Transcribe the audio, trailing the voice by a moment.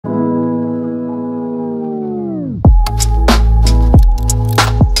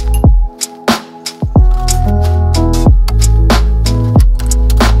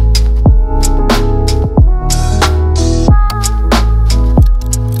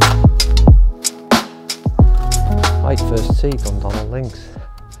first tee, Dundonald links.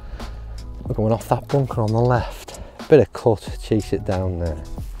 We're going off that bunker on the left. Bit of cut, chase it down there.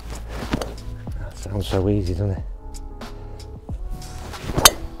 That sounds so easy, doesn't it?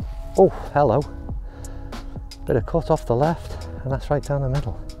 Oh, hello. Bit of cut off the left, and that's right down the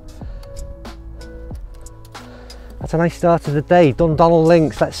middle. That's a nice start to the day. Dundonald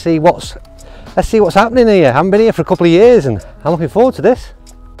links. Let's see what's happening here. I haven't been here for a couple of years, and I'm looking forward to this.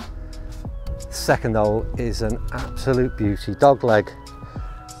 Second hole is an absolute beauty. Dog leg,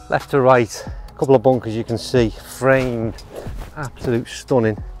 left to right. A couple of bunkers you can see, framed. Absolute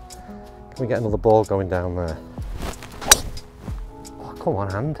stunning. Can we get another ball going down there? Oh, come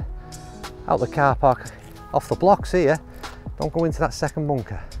on, hand. Out the car park, off the blocks here. Don't go into that second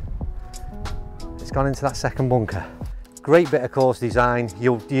bunker. It's gone into that second bunker. Great bit of course design.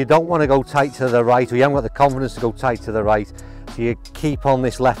 You don't want to go tight to the right, or you haven't got the confidence to go tight to the right. So you keep on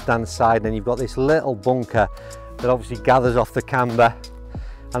this left hand side, and then you've got this little bunker that obviously gathers off the camber.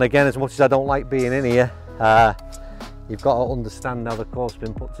 And again, as much as I don't like being in here, you've got to understand how the course has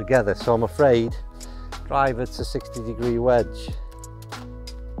been put together. So I'm afraid, driver to 60-degree wedge.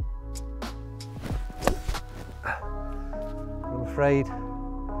 I'm afraid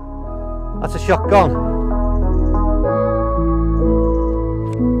that's a shot gone.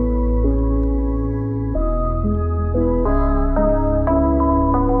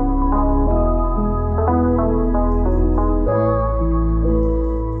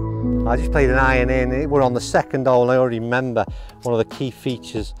 I just played an iron in. We're on the second hole, and I already remember one of the key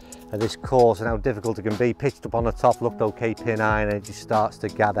features of this course and how difficult it can be. Pitched up on the top, looked okay, pin iron, and it just starts to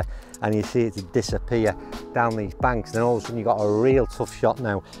gather, and you see it disappear down these banks. And then all of a sudden you've got a real tough shot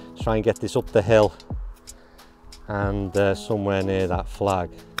now to try and get this up the hill and somewhere near that flag.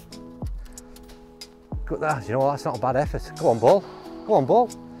 Good, you know what, that's not a bad effort. Go on, ball. Go on, ball.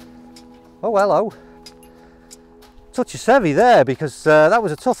 Oh, hello. Touch of sevy there, because that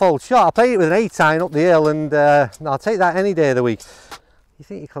was a tough old shot. I played it with an 8-iron up the hill, and I'll take that any day of the week. You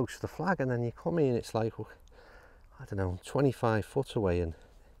think you're close to the flag, and then you come in, it's like, I don't know, 25 foot away, and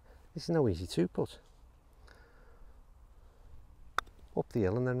this is no easy 2-putt. Up the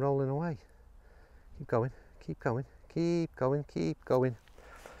hill and then rolling away. Keep going, keep going, keep going, keep going.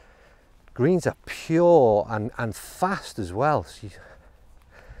 Greens are pure and fast as well. So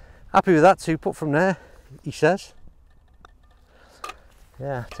happy with that 2-putt from there, he says.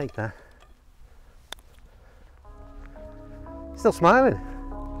 Yeah, take that. Still smiling.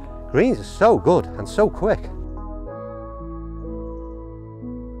 Greens are so good and so quick.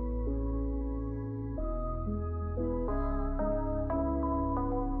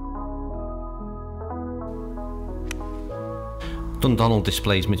 Dundonald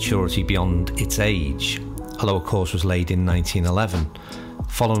displays maturity beyond its age. A lower course was laid in 1911.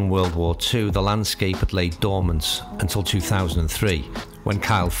 Following World War II, the landscape had laid dormant until 2003, when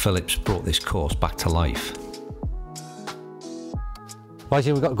Kyle Phillips brought this course back to life. Right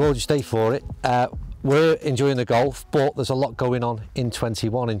here, we've got a gorgeous day for it. We're enjoying the golf, but there's a lot going on in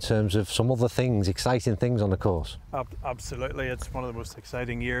 21 in terms of some other things, exciting things on the course. Absolutely, it's one of the most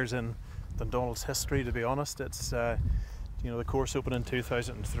exciting years in Dundonald's history, to be honest. It's you know, the course opened in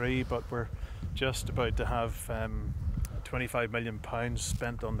 2003, but we're just about to have £25 million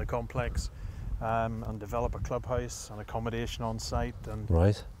spent on the complex and develop a clubhouse and accommodation on site, and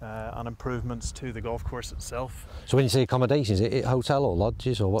and improvements to the golf course itself. So when you say accommodations, is it hotel or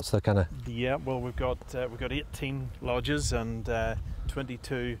lodges, or what's the kind of? Yeah, well, we've got 18 lodges and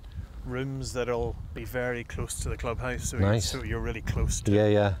 22 rooms that'll be very close to the clubhouse. So, nice. So you're really close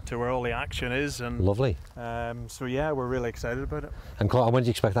to to where all the action is. And lovely. So yeah, we're really excited about it. And when do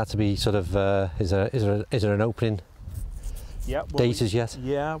you expect that to be sort of? Is there an opening? Yeah. Date as yet?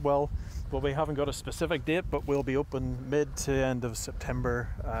 Yeah. Well, we haven't got a specific date, but we'll be open mid to end of September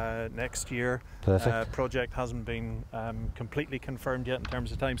next year. Perfect. Project hasn't been completely confirmed yet in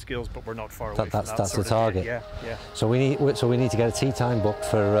terms of timescales, but we're not far away from that. That's the target. Yeah. So we need to get a tee time booked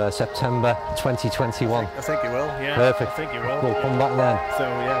for September 2021. I think you will. Yeah. Perfect. I think you will. We'll come back then. So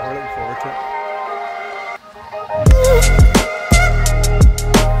yeah, we're looking forward to it.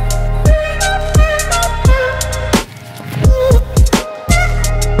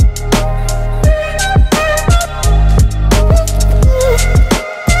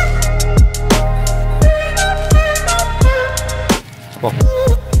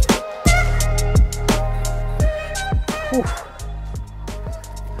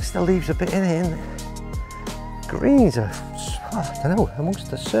 Still leaves a bit in it. Greens are, I don't know, amongst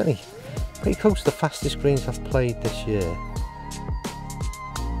the certainly pretty close to the fastest greens I've played this year.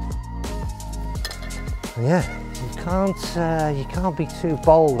 And yeah, you can't be too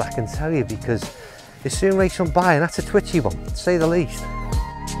bold, I can tell you, because They soon race on by, and that's a twitchy one, to say the least.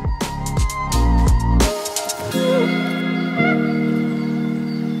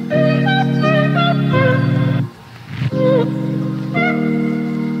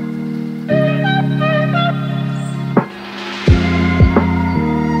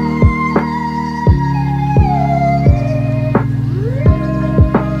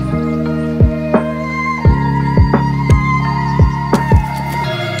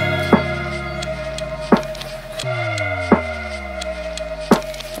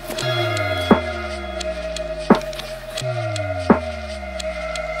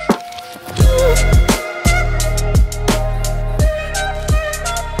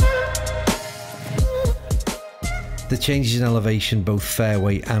 The changes in elevation, both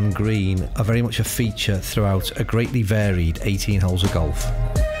fairway and green, are very much a feature throughout a greatly varied 18 holes of golf.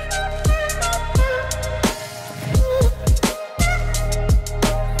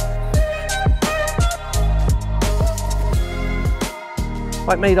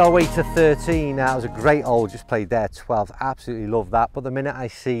 Right, made our way to 13 now. It was a great hole, just played there 12, absolutely love that. But the minute I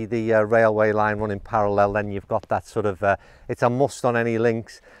see the railway line running parallel, then you've got that sort of, it's a must on any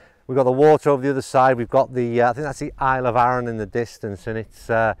links. We've got the water over the other side, we've got the, I think that's the Isle of Arran in the distance, and it's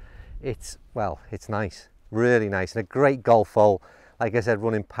nice, really nice, and a great golf hole, like I said,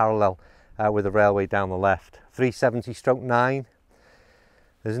 running parallel with the railway down the left. 370/9.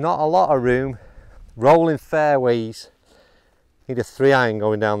 There's not a lot of room, rolling fairways, need a 3-iron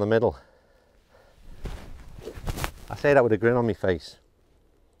going down the middle. I say that with a grin on my face.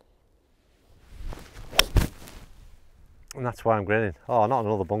 And that's why I'm grinning. Oh, not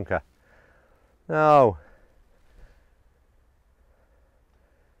another bunker. No.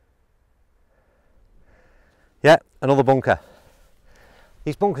 Yeah, another bunker.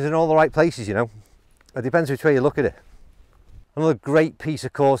 These bunkers are in all the right places, you know. It depends which way you look at it. Another great piece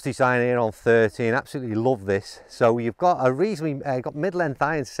of course design here on 13. Absolutely love this. So you've got a reasonably, got mid-length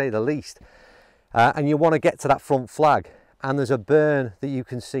irons to say the least. And you want to get to that front flag. And there's a burn that you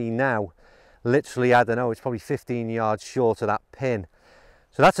can see now. Literally, I don't know, it's probably 15 yards short of that pin.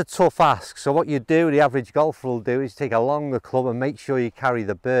 So that's a tough ask. So what you do, the average golfer will do, is take a longer club and make sure you carry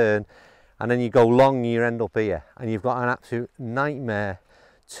the burn, and then you go long and you end up here. And you've got an absolute nightmare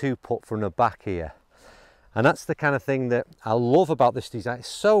 2-putt from the back here. And that's the kind of thing that I love about this design. It's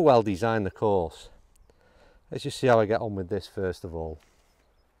so well designed, the course. Let's just see how I get on with this first of all.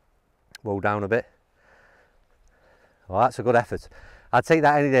 Roll down a bit. Well, that's a good effort. I'd take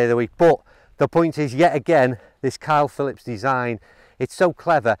that any day of the week, but the point is, yet again, this Kyle Phillips design, it's so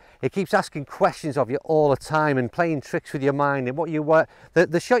clever. It keeps asking questions of you all the time and playing tricks with your mind, and what you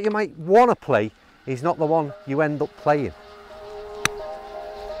the shot you might want to play is not the one you end up playing.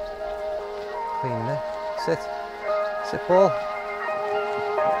 Clean there. Sit ball.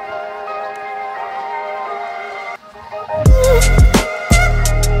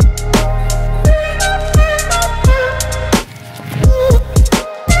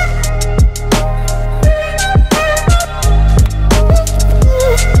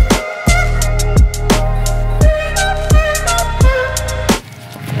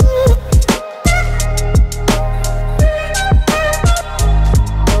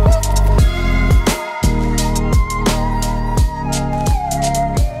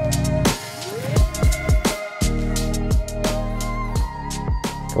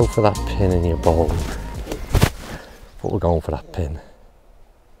 Go for that pin in your bowl, but we're going for that pin.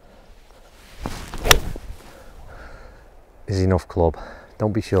 Is enough club,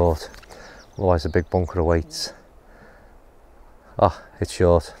 don't be short, otherwise the big bunker awaits. Oh, it's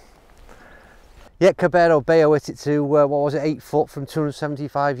short. Yeah, Cabero Bayo hit it to, what was it, 8 foot from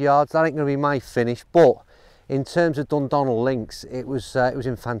 275 yards. That ain't going to be my finish, but in terms of Dundonald links, it was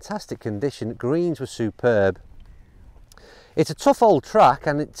in fantastic condition. Greens were superb. It's a tough old track,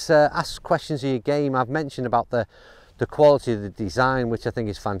 and it asks questions of your game. I've mentioned about the quality of the design, which I think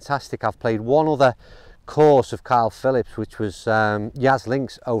is fantastic. I've played one other course of Kyle Phillips, which was Yas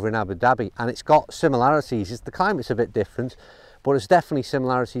Links over in Abu Dhabi, and it's got similarities. The climate's a bit different, but it's definitely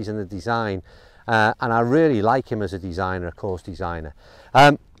similarities in the design, and I really like him as a designer, a course designer.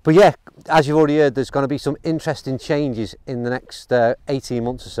 But yeah, as you've already heard, there's going to be some interesting changes in the next 18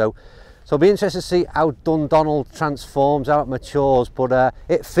 months or so. So it'll be interesting to see how Dundonald transforms, how it matures, but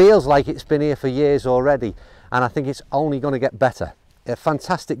it feels like it's been here for years already, and I think it's only going to get better. A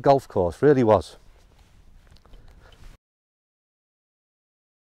fantastic golf course, really was.